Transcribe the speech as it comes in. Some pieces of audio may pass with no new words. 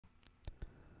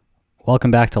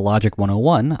Welcome back to Logic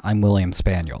 101. I'm William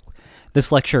Spaniel.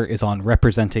 This lecture is on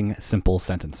representing simple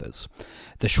sentences.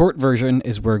 The short version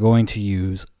is we're going to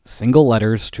use single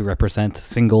letters to represent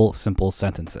single simple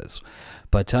sentences.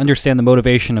 But to understand the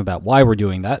motivation about why we're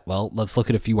doing that, well, let's look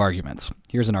at a few arguments.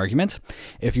 Here's an argument.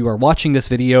 If you are watching this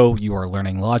video, you are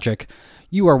learning logic.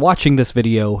 You are watching this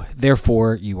video,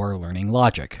 therefore you are learning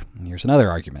logic. Here's another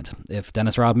argument. If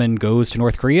Dennis Rodman goes to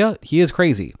North Korea, he is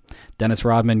crazy. Dennis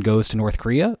Rodman goes to North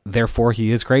Korea, therefore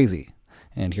he is crazy.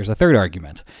 And here's a third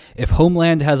argument. If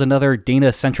Homeland has another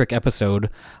Dana-centric episode,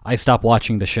 I stop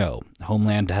watching the show.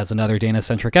 Homeland has another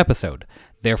Dana-centric episode,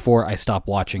 therefore I stop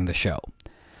watching the show.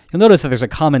 You'll notice that there's a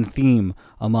common theme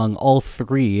among all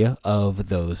three of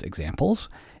those examples.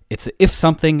 It's if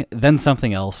something, then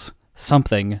something else,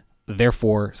 something,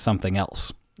 therefore something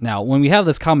else. Now, when we have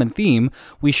this common theme,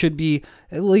 we should be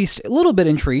at least a little bit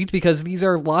intrigued because these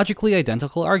are logically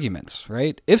identical arguments,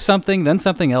 right? If something, then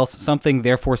something else, something,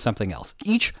 therefore something else.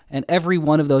 Each and every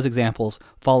one of those examples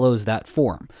follows that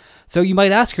form. So you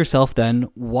might ask yourself then,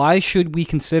 why should we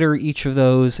consider each of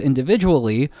those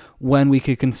individually when we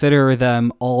could consider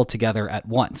them all together at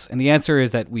once? And the answer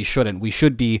is that we shouldn't. We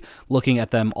should be looking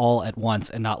at them all at once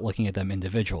and not looking at them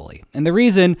individually. And the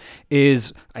reason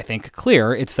is, I think,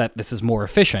 clear. It's that this is more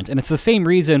efficient. And it's the same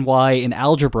reason why in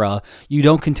algebra, you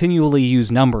don't continually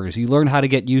use numbers. You learn how to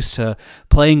get used to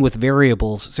playing with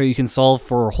variables so you can solve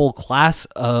for a whole class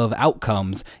of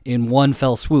outcomes in one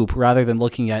fell swoop rather than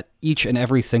looking at each and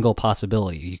every single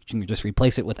possibility. You can just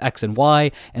replace it with X and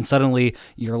Y, and suddenly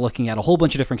you're looking at a whole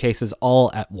bunch of different cases all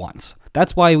at once.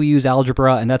 That's why we use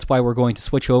algebra, and that's why we're going to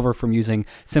switch over from using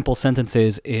simple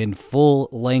sentences in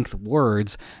full-length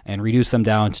words and reduce them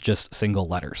down to just single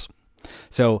letters.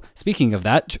 So speaking of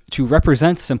that, to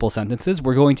represent simple sentences,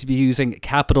 we're going to be using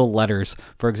capital letters.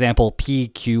 For example, P,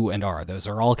 Q, and R. Those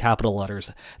are all capital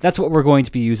letters. That's what we're going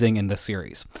to be using in this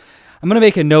series. I'm going to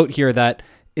make a note here that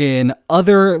in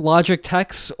other logic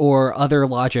texts or other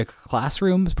logic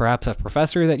classrooms, perhaps a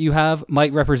professor that you have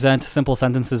might represent simple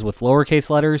sentences with lowercase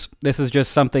letters. This is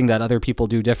just something that other people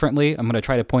do differently. I'm going to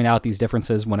try to point out these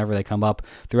differences whenever they come up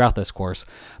throughout this course.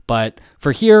 But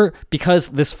for here, because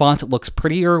this font looks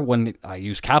prettier when I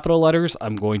use capital letters,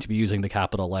 I'm going to be using the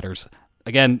capital letters.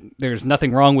 Again, there's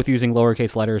nothing wrong with using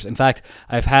lowercase letters. In fact,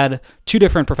 I've had two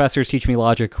different professors teach me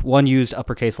logic. One used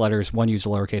uppercase letters, one used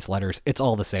lowercase letters. It's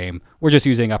all the same. We're just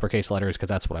using uppercase letters because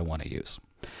that's what I want to use.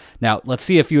 Now, let's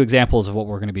see a few examples of what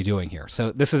we're going to be doing here.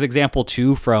 So this is example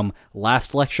 2 from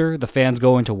last lecture, the fans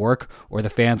go into work or the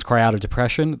fans cry out of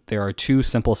depression. There are two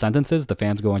simple sentences, the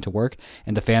fans go into work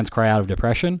and the fans cry out of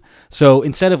depression. So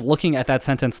instead of looking at that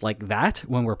sentence like that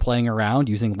when we're playing around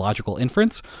using logical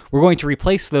inference, we're going to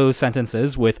replace those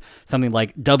sentences with something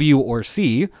like W or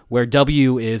C, where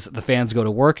W is the fans go to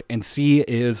work and C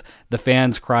is the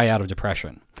fans cry out of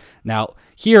depression. Now,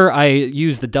 here I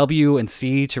use the W and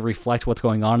C to reflect what's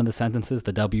going on in the sentences.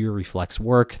 The W reflects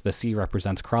work, the C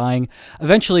represents crying.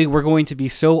 Eventually, we're going to be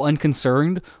so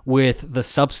unconcerned with the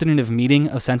substantive meaning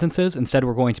of sentences. Instead,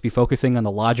 we're going to be focusing on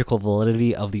the logical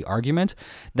validity of the argument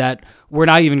that we're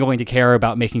not even going to care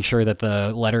about making sure that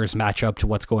the letters match up to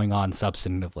what's going on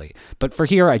substantively. But for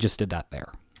here, I just did that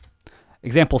there.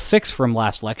 Example 6 from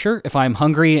last lecture. If I'm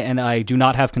hungry and I do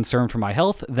not have concern for my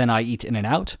health, then I eat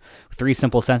In-N-Out. 3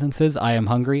 simple sentences. I am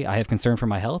hungry, I have concern for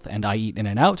my health, and I eat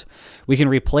In-N-Out. We can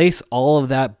replace all of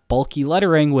that bulky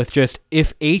lettering with just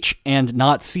if H and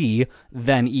not C,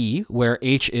 then E, where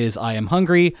H is I am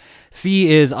hungry, C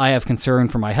is I have concern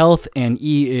for my health, and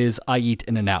E is I eat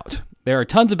In-N-Out. There are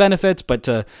tons of benefits, but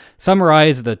to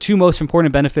summarize, the two most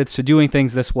important benefits to doing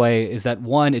things this way is that,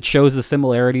 one, it shows the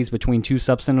similarities between two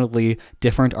substantively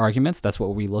different arguments. That's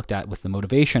what we looked at with the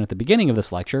motivation at the beginning of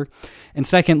this lecture. And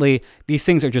secondly, these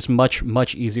things are just much,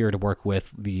 much easier to work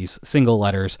with, these single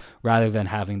letters, rather than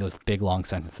having those big, long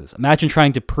sentences. Imagine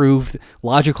trying to prove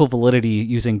logical validity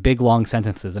using big, long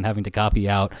sentences and having to copy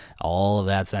out all of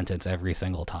that sentence every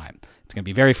single time. It's going to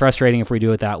be very frustrating if we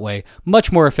do it that way,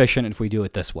 much more efficient if we do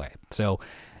it this way. So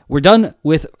we're done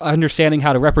with understanding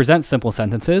how to represent simple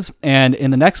sentences. And in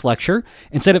the next lecture,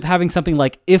 instead of having something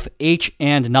like if H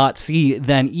and not C,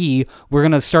 then E, we're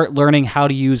going to start learning how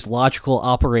to use logical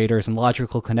operators and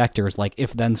logical connectors like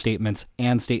if-then statements,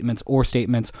 and statements, or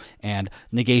statements, and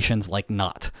negations like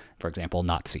not. For example,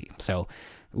 not C. So,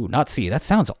 not C. That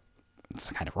sounds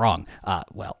kind of wrong.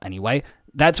 Well, anyway,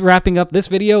 that's wrapping up this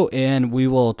video, and we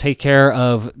will take care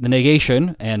of the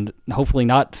negation and hopefully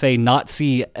not say not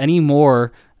see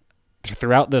anymore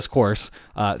throughout this course.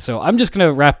 So I'm just going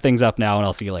to wrap things up now, and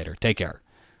I'll see you later. Take care.